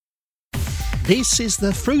This is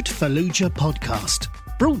the Fruit Fallujah podcast,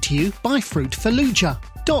 brought to you by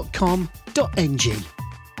fruitfallujah.com.ng.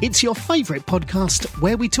 It's your favourite podcast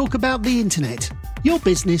where we talk about the internet, your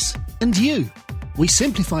business and you. We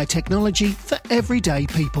simplify technology for everyday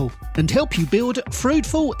people and help you build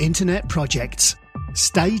fruitful internet projects.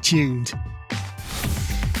 Stay tuned.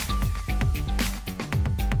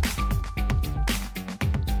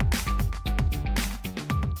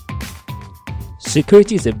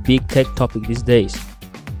 Security is a big tech topic these days.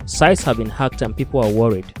 Sites have been hacked and people are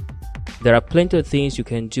worried. There are plenty of things you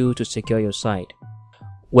can do to secure your site.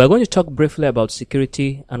 We're going to talk briefly about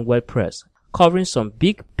security and WordPress, covering some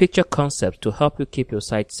big picture concepts to help you keep your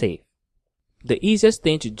site safe. The easiest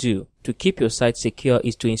thing to do to keep your site secure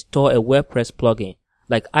is to install a WordPress plugin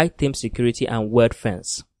like iTheme Security and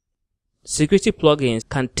WordFence. Security plugins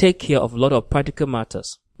can take care of a lot of practical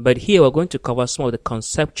matters, but here we're going to cover some of the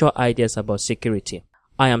conceptual ideas about security.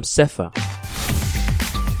 I am Sefa.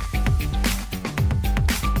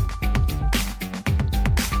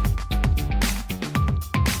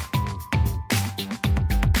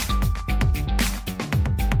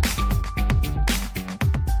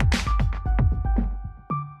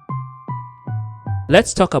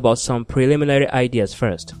 Let's talk about some preliminary ideas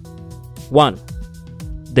first. 1.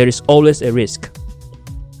 There is always a risk.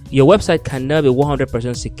 Your website can never be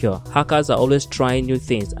 100% secure. Hackers are always trying new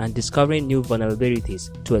things and discovering new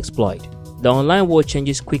vulnerabilities to exploit. The online world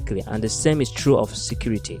changes quickly, and the same is true of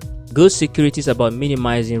security. Good security is about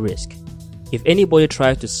minimizing risk. If anybody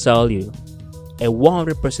tries to sell you a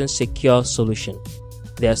 100% secure solution,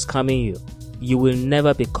 they are scamming you. You will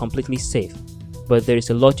never be completely safe, but there is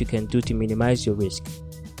a lot you can do to minimize your risk.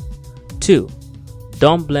 2.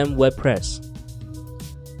 Don't blame WordPress.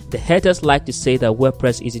 The haters like to say that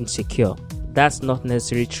WordPress isn't secure. That's not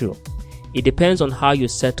necessarily true. It depends on how you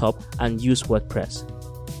set up and use WordPress.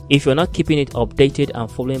 If you're not keeping it updated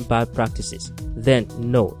and following bad practices, then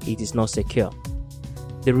no, it is not secure.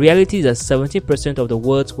 The reality is that 70% of the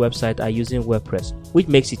world's websites are using WordPress, which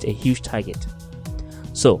makes it a huge target.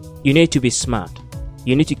 So, you need to be smart.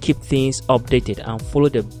 You need to keep things updated and follow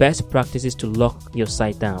the best practices to lock your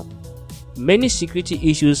site down. Many security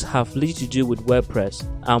issues have little to do with WordPress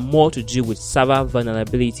and more to do with server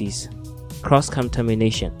vulnerabilities,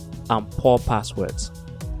 cross-contamination, and poor passwords.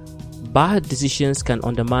 Bad decisions can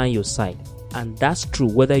undermine your site, and that's true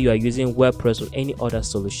whether you are using WordPress or any other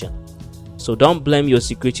solution. So don't blame your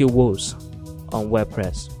security woes on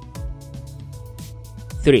WordPress.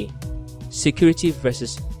 3. Security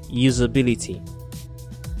versus usability.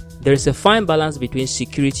 There is a fine balance between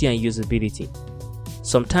security and usability.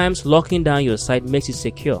 Sometimes locking down your site makes it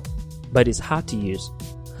secure, but it's hard to use.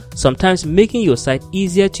 Sometimes making your site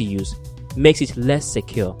easier to use makes it less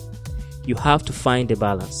secure. You have to find a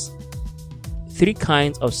balance. 3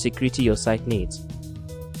 kinds of security your site needs.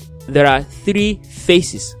 There are 3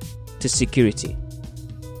 phases to security: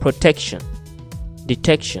 protection,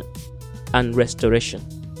 detection, and restoration.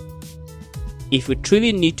 If you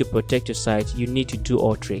truly need to protect your site, you need to do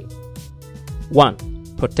all 3. 1.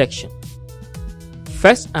 Protection.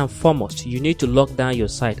 First and foremost, you need to lock down your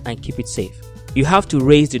site and keep it safe. You have to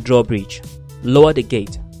raise the drawbridge, lower the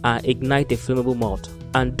gate, and ignite the flammable mode,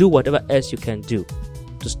 and do whatever else you can do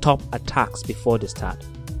to stop attacks before they start.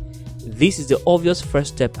 This is the obvious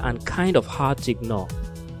first step and kind of hard to ignore.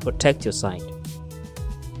 Protect your site.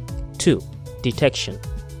 2. Detection.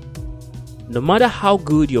 No matter how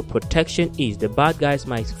good your protection is, the bad guys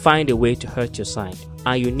might find a way to hurt your site,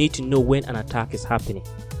 and you need to know when an attack is happening.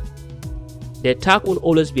 The attack will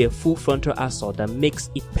always be a full frontal assault that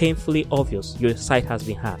makes it painfully obvious your site has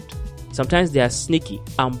been hacked. Sometimes they are sneaky,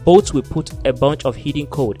 and bots will put a bunch of hidden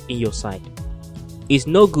code in your site. It's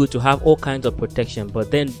no good to have all kinds of protection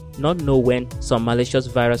but then not know when some malicious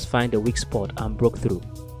virus find a weak spot and broke through.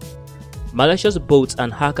 Malicious bots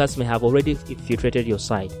and hackers may have already infiltrated your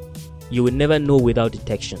site. You will never know without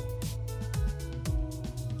detection.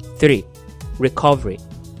 3. Recovery.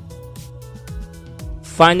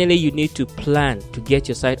 Finally, you need to plan to get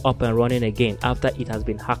your site up and running again after it has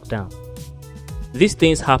been hacked down. These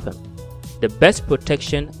things happen. The best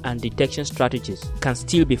protection and detection strategies can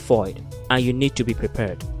still be foiled, and you need to be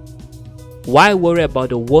prepared. Why worry about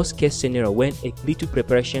the worst case scenario when a little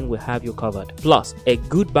preparation will have you covered? Plus, a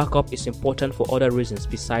good backup is important for other reasons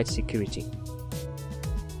besides security.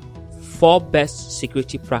 4 best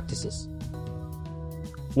security practices.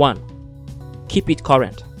 1. Keep it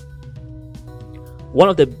current. One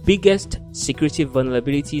of the biggest security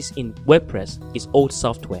vulnerabilities in WordPress is old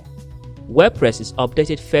software. WordPress is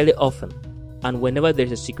updated fairly often, and whenever there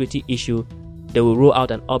is a security issue, they will roll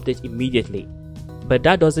out an update immediately. but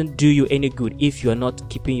that doesn't do you any good if you are not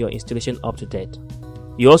keeping your installation up to date.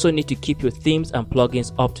 You also need to keep your themes and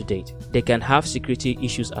plugins up to date. They can have security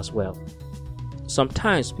issues as well.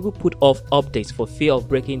 Sometimes people put off updates for fear of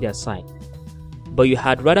breaking their site, but you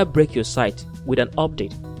had rather break your site with an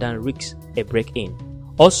update than risk a break-in.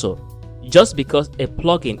 Also, just because a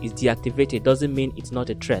plugin is deactivated doesn't mean it's not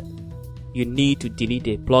a threat. You need to delete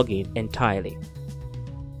the plugin entirely.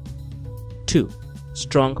 2.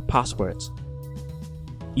 Strong passwords.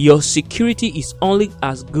 Your security is only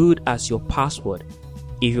as good as your password.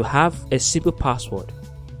 If you have a simple password,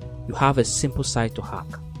 you have a simple site to hack.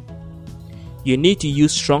 You need to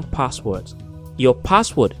use strong passwords. Your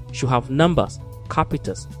password should have numbers,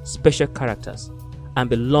 capitals, special characters, and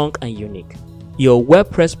be long and unique. Your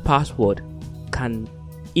WordPress password can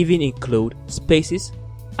even include spaces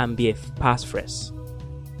and be a passphrase.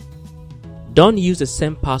 Don't use the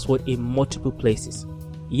same password in multiple places.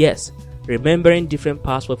 Yes, remembering different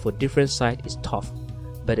passwords for different sites is tough,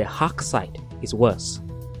 but a hack site is worse.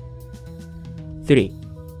 3.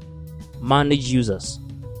 Manage users.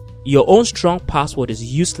 Your own strong password is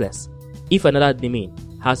useless if another admin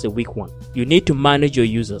has a weak one. You need to manage your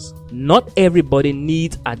users. Not everybody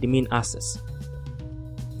needs admin access.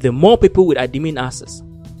 The more people with admin access,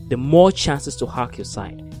 the more chances to hack your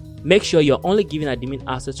site. Make sure you're only giving admin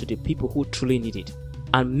access to the people who truly need it,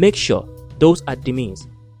 and make sure those admins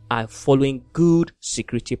are following good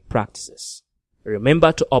security practices.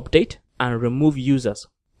 Remember to update and remove users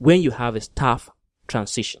when you have a staff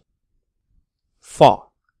transition. 4.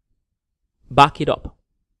 Back it up.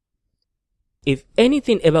 If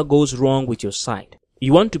anything ever goes wrong with your site,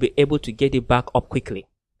 you want to be able to get it back up quickly.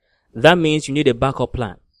 That means you need a backup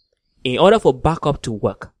plan. In order for backup to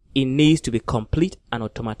work, it needs to be complete and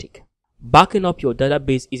automatic. Backing up your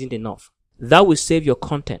database isn't enough. That will save your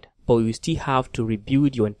content, but you still have to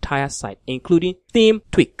rebuild your entire site, including theme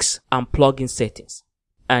tweaks and plugin settings.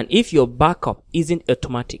 And if your backup isn't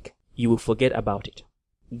automatic, you will forget about it.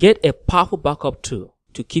 Get a powerful backup tool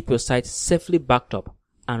to keep your site safely backed up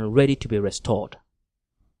and ready to be restored.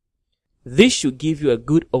 This should give you a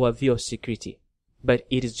good overview of security, but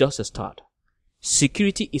it is just a start.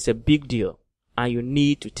 Security is a big deal, and you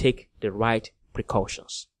need to take the right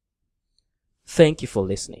precautions. Thank you for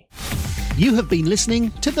listening. You have been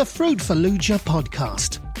listening to the Fruitfallujah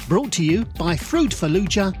podcast, brought to you by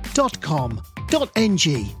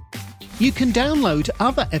fruitfallujah.com.ng. You can download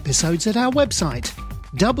other episodes at our website,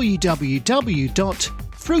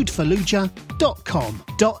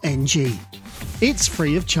 www.fruitfallujah.com.ng. It's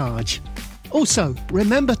free of charge. Also,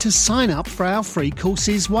 remember to sign up for our free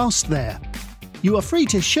courses whilst there. You are free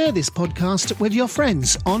to share this podcast with your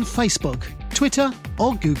friends on Facebook, Twitter,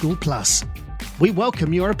 or Google+. We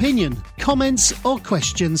welcome your opinion, comments, or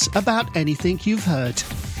questions about anything you've heard.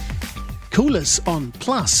 Call us on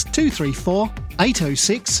 +234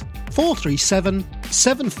 806 437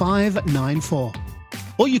 7594.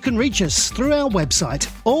 Or you can reach us through our website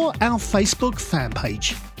or our Facebook fan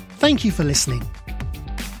page. Thank you for listening.